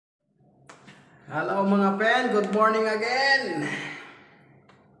Hello mga pen, good morning again.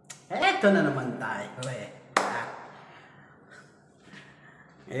 Eto na naman tayo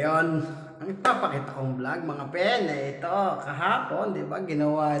Ngayon, ang ipapakita kong vlog mga pen, ito kahapon, di ba,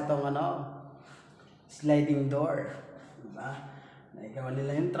 ginawa itong sliding door, di ba? Nagawa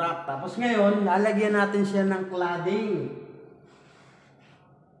nila yung trap, tapos ngayon lalagyan natin siya ng cladding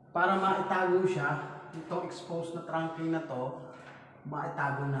para maitago siya. Itong exposed na trunking na to,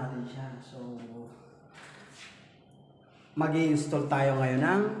 maitago natin siya. So mag-i-install tayo ngayon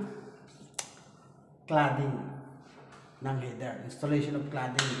ng cladding ng header. Installation of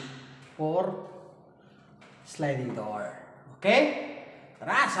cladding for sliding door. Okay?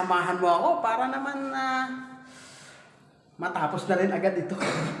 Tara, samahan mo ako para naman matapos na rin agad ito.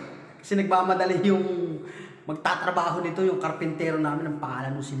 Kasi nagmamadali yung magtatrabaho nito, yung karpintero namin, ang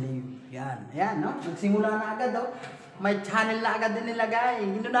pangalan mo si Leo. Yan, ayan, no? Nagsimula na agad, oh. May channel na agad din nilagay.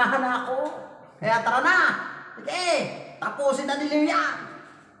 Inunahan na ako. Kaya tara na! Okay, tapusin na nila yan!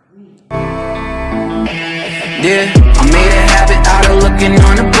 Yeah, I made a habit out of looking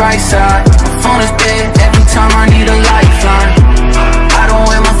on the bright side. My phone is dead every time I need a lifeline. I don't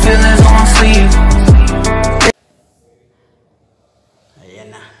wear my feelings on my sleeve. Ayan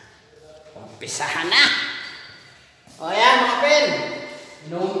na. Umpisahan na! O yan mga pen.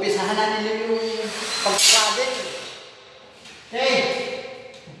 Inuumpisahan na nila yung pag-cladding. Okay.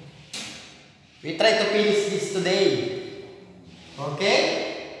 We try to finish this today. Okay?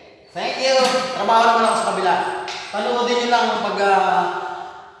 Thank you. Trabaho naman ako sa kabila. Panoodin nyo lang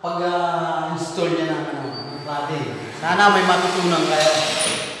pag-install niya ng cladding. Sana may matutunan kayo.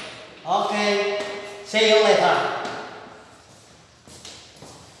 Okay. See you later.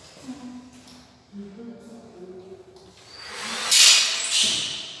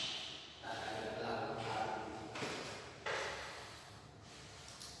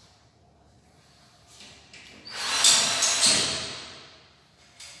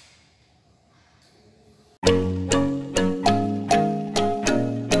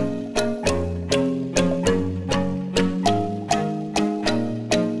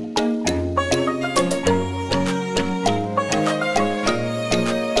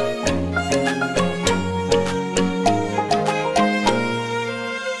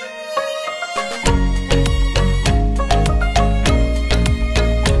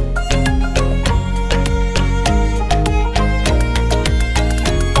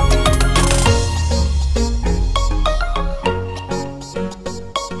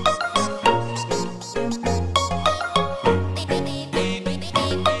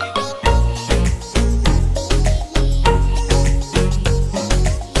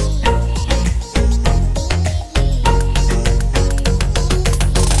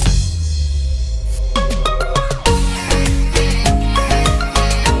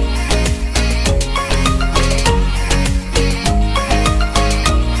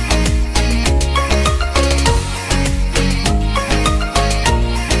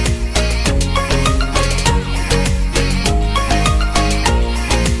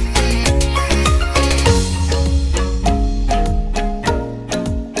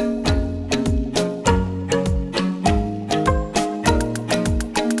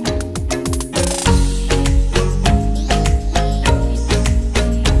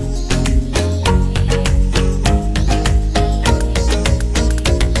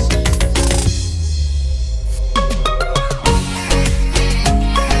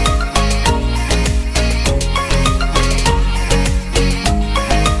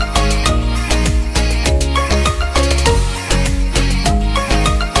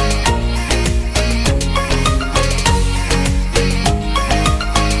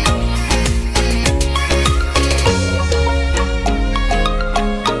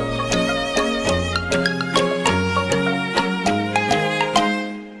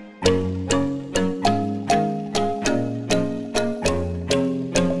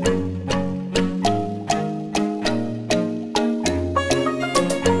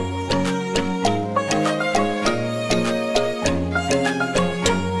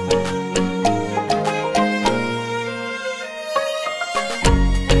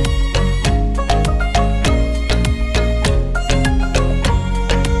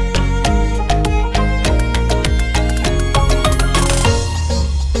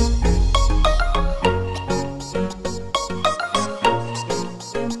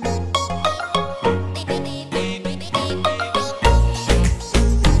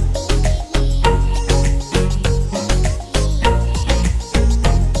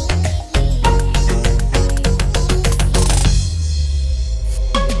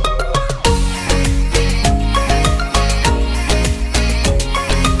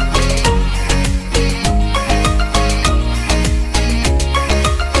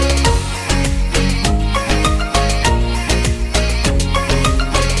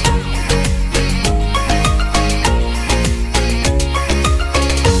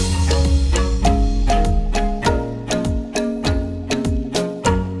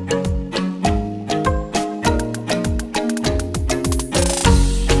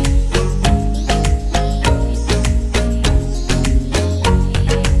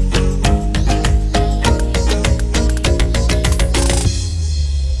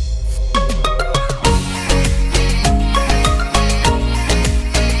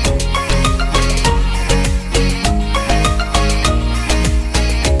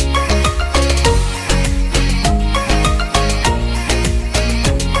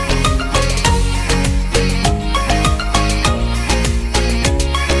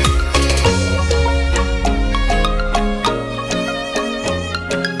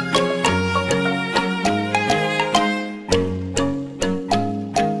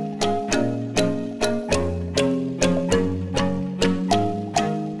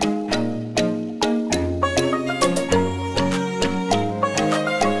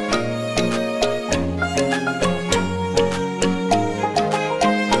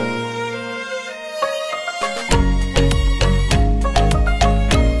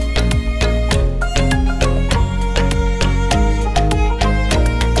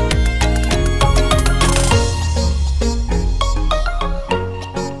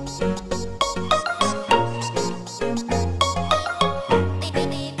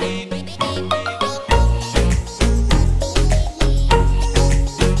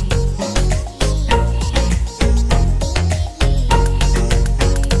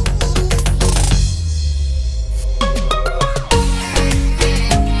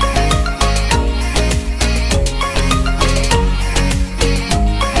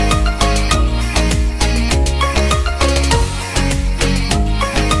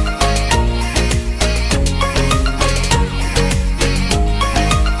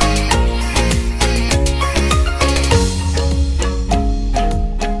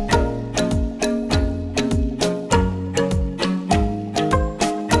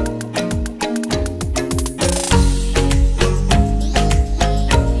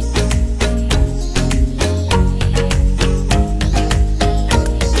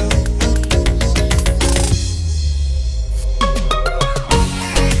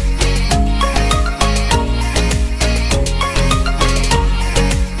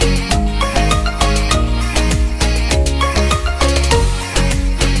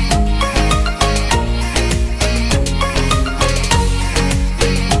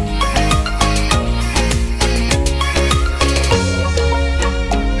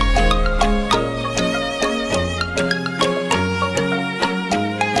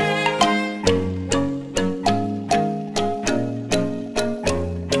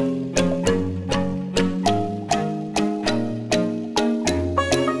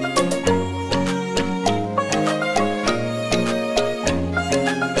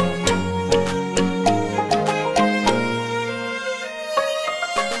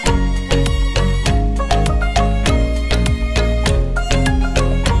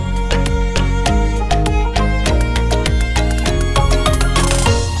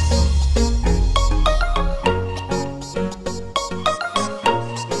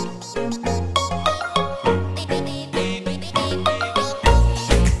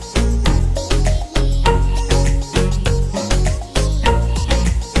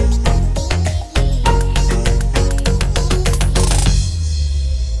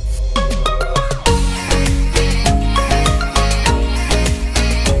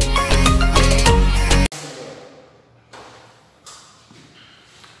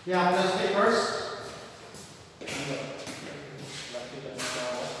 Yeah, plastic first.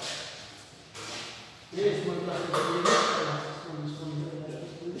 Yes, more plastic.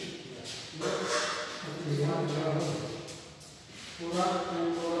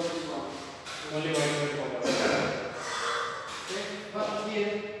 Only one way forward. Okay, but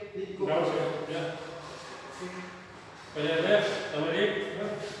here, did go. Yeah. Kaya left, number 8.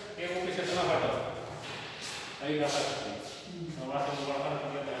 Kaya kung isa sa lahat. Ay dapat. Nawasa mo ba ka?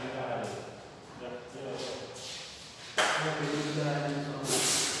 Kaya tayo lahat.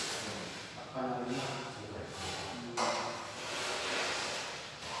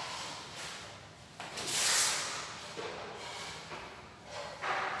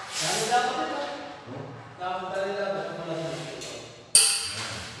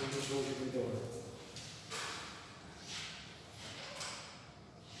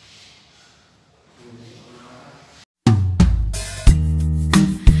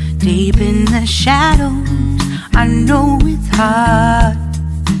 Deep in the shadows, I know it's hard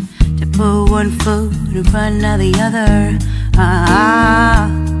to put one foot in front of the other.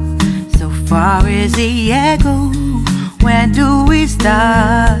 So far as the echo, where do we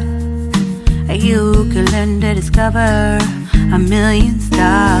start? You can learn to discover a million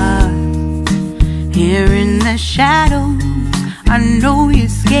stars. Here in the shadows, I know you're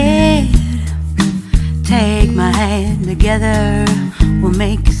scared. Take my hand, together we'll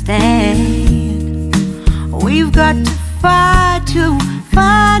make a stand. We've got to fight to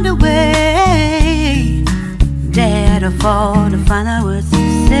find a way. Dare to fall to find out what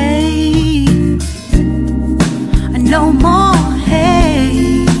to say. No more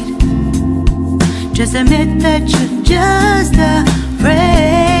hate. Just admit that you're just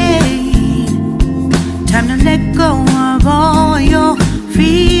afraid. Time to let go of all your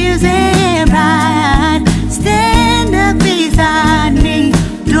fears and pride. Stand up beside me,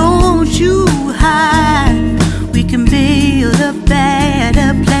 don't you hide. We can build a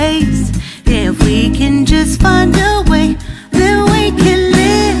better place. If we can just find a way, then we can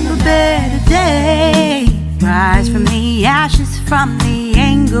live a better day. Rise from the ashes, from the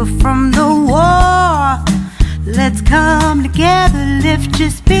anger, from the war. Let's come together, lift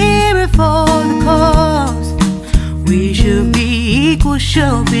your spirit for the cause. We should be equal,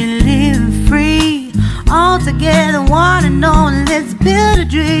 should be living free. All together, one and all, let's build a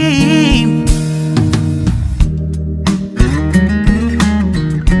dream.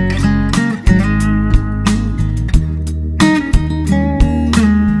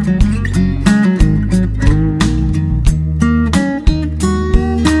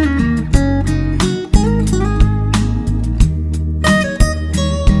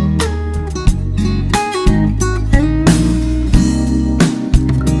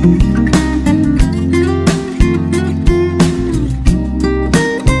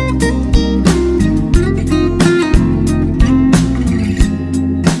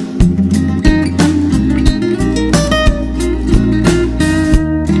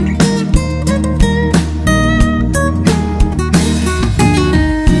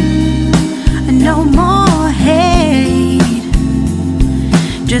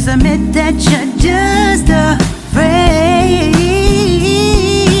 Just admit that you're just afraid.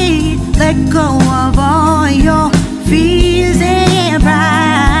 Let go of all your fears and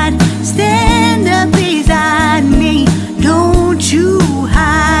pride. Stand up beside me, don't you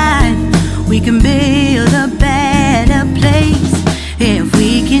hide. We can build a better place. If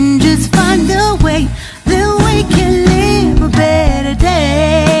we can just find a way, then we can live a better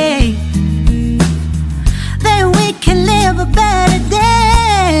day. Then we can live a better day.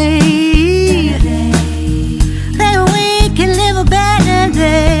 Then we can live a better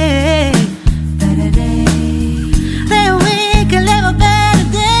day. Then we can live a better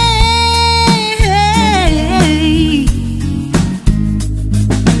day.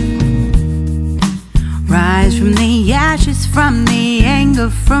 Rise from the ashes, from the anger,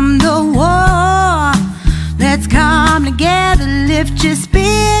 from the war. Let's come together, lift your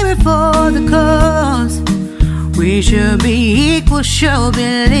spirit for the cause. We should be equal, should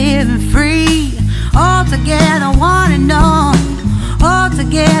be living free. All together, one and all. All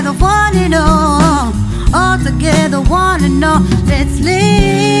together, one and all. All together, one and all. Let's live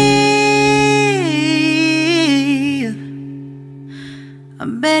a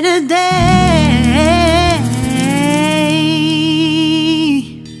better day.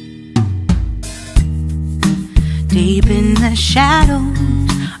 Deep in the shadows,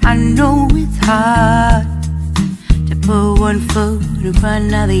 I know it's hard to put one foot in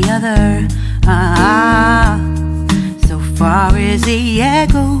front of the other. So far as the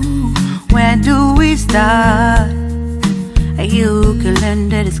echo, where do we start? You can learn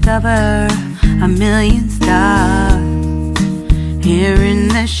to discover a million stars. Here in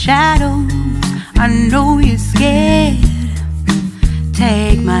the shadows, I know you're scared.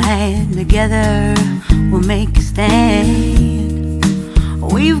 Take my hand, together we'll make a stand.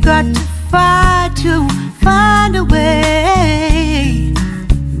 We've got to fight to find a way.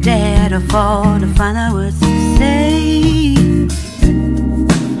 Dare to fall to find out what to say.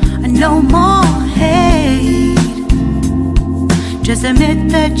 No more hate. Just admit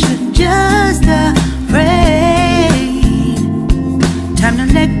that you're just afraid. Time to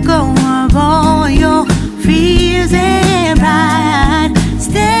let go of all your fears and pride.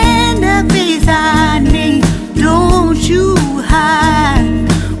 Stand up beside me, don't you hide.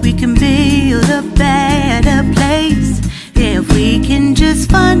 We can build a better place. If we can just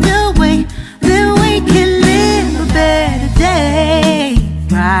find a way, then we can live a better day.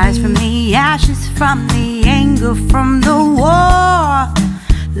 Rise from the ashes, from the anger, from the war.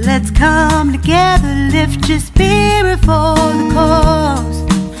 Let's come together, lift your spirit for the cause.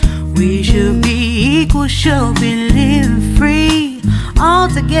 We should be equal, should be living free. All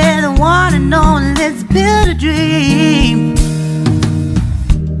together, one and all, let's build a dream.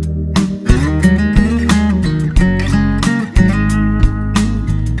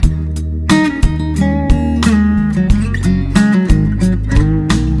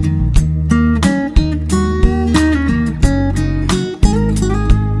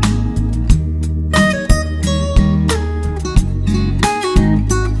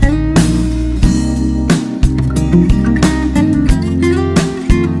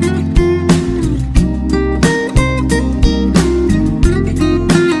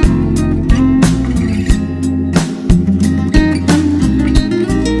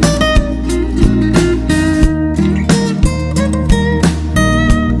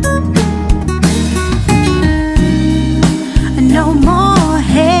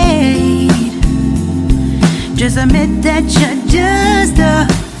 Just admit that you're just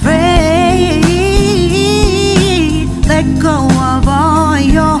afraid. Let go of all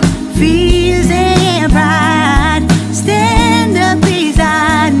your fears and pride. Stand up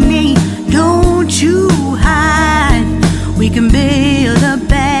beside me, don't you hide. We can build a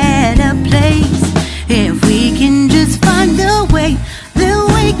better place. If we can just find a way, then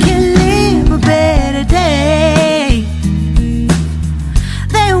we can live a better day.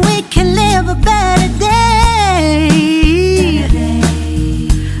 Then we can live a better day.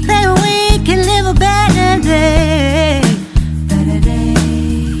 Then we can live a better day.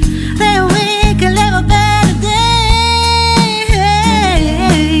 Then we can live a better day.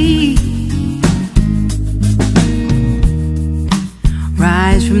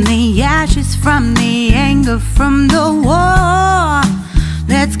 Rise from the ashes, from the anger, from the war.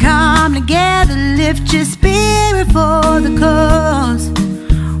 Let's come together, lift your spirit for the cause.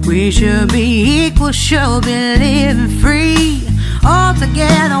 We should be equal, should be living free. All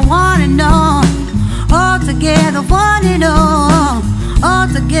together, one and all. All together, one and all. All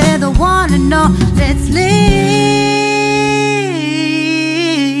together, one and all. Let's live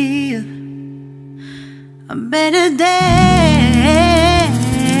a better day.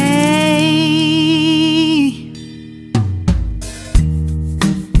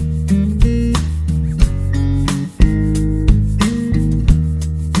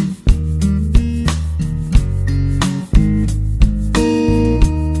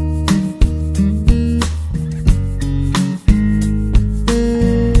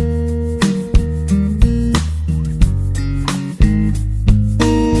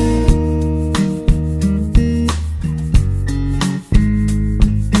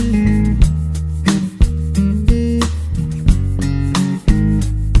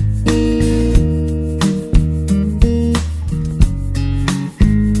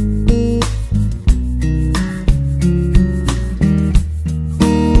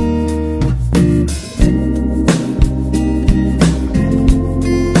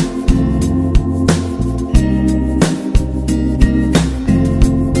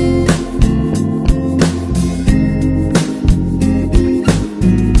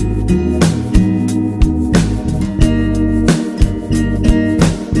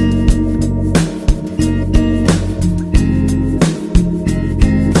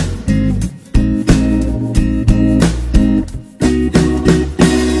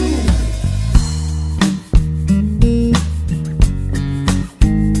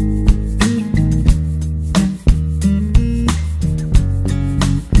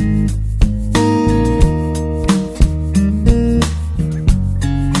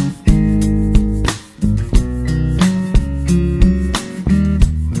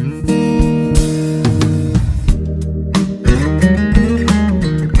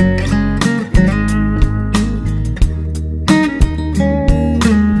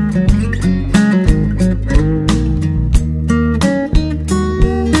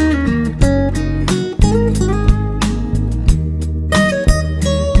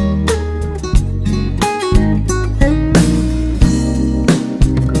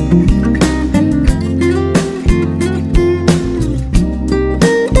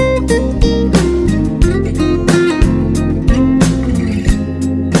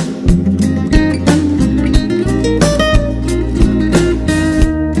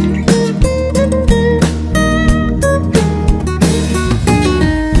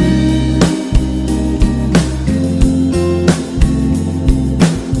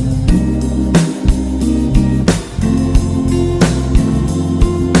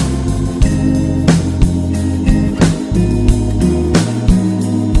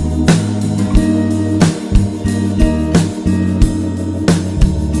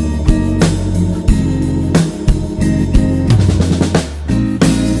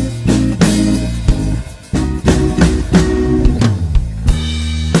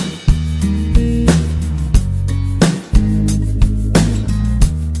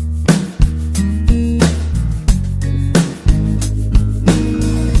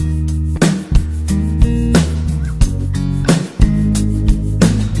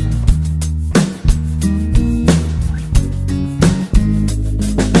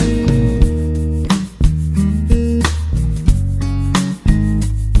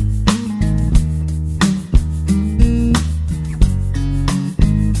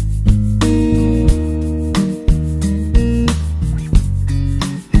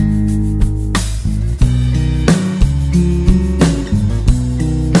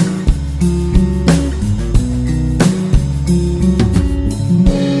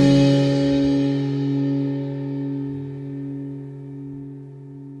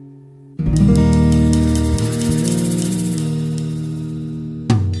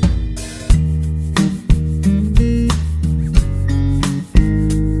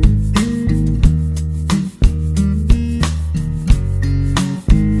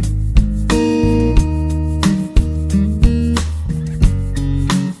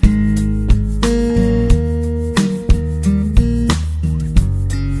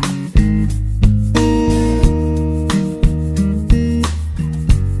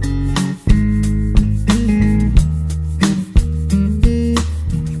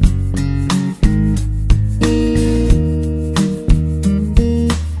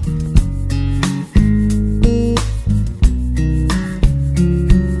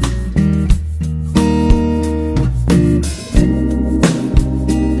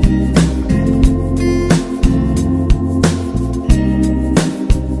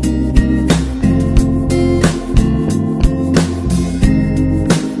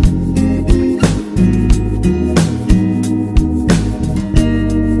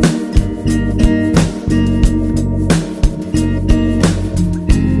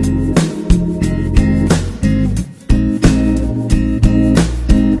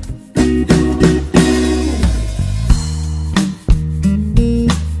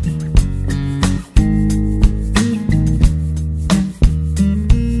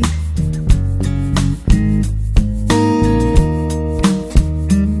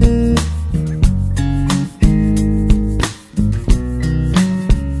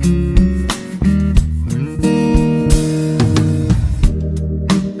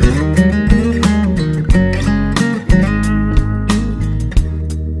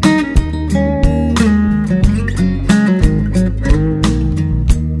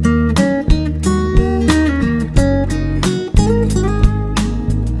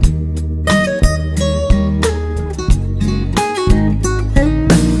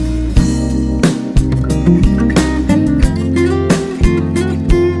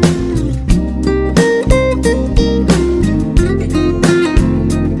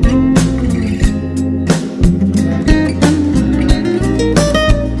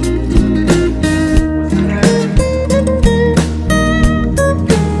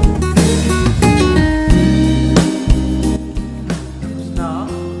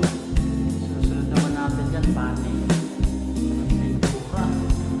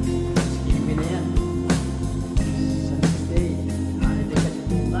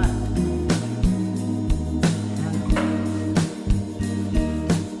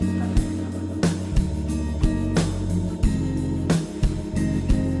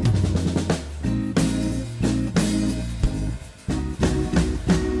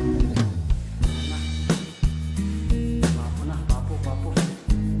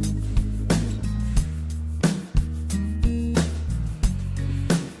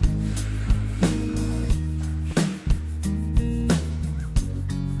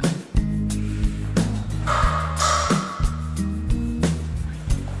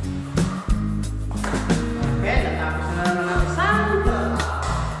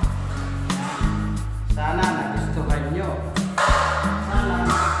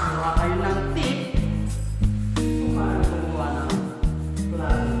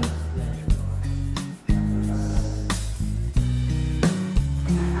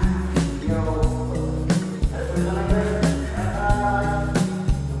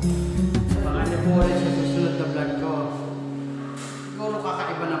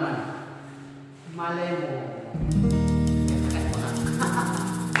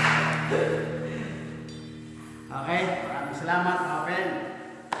 Salamat, Open.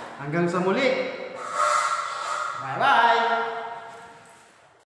 Hanggang sa muli.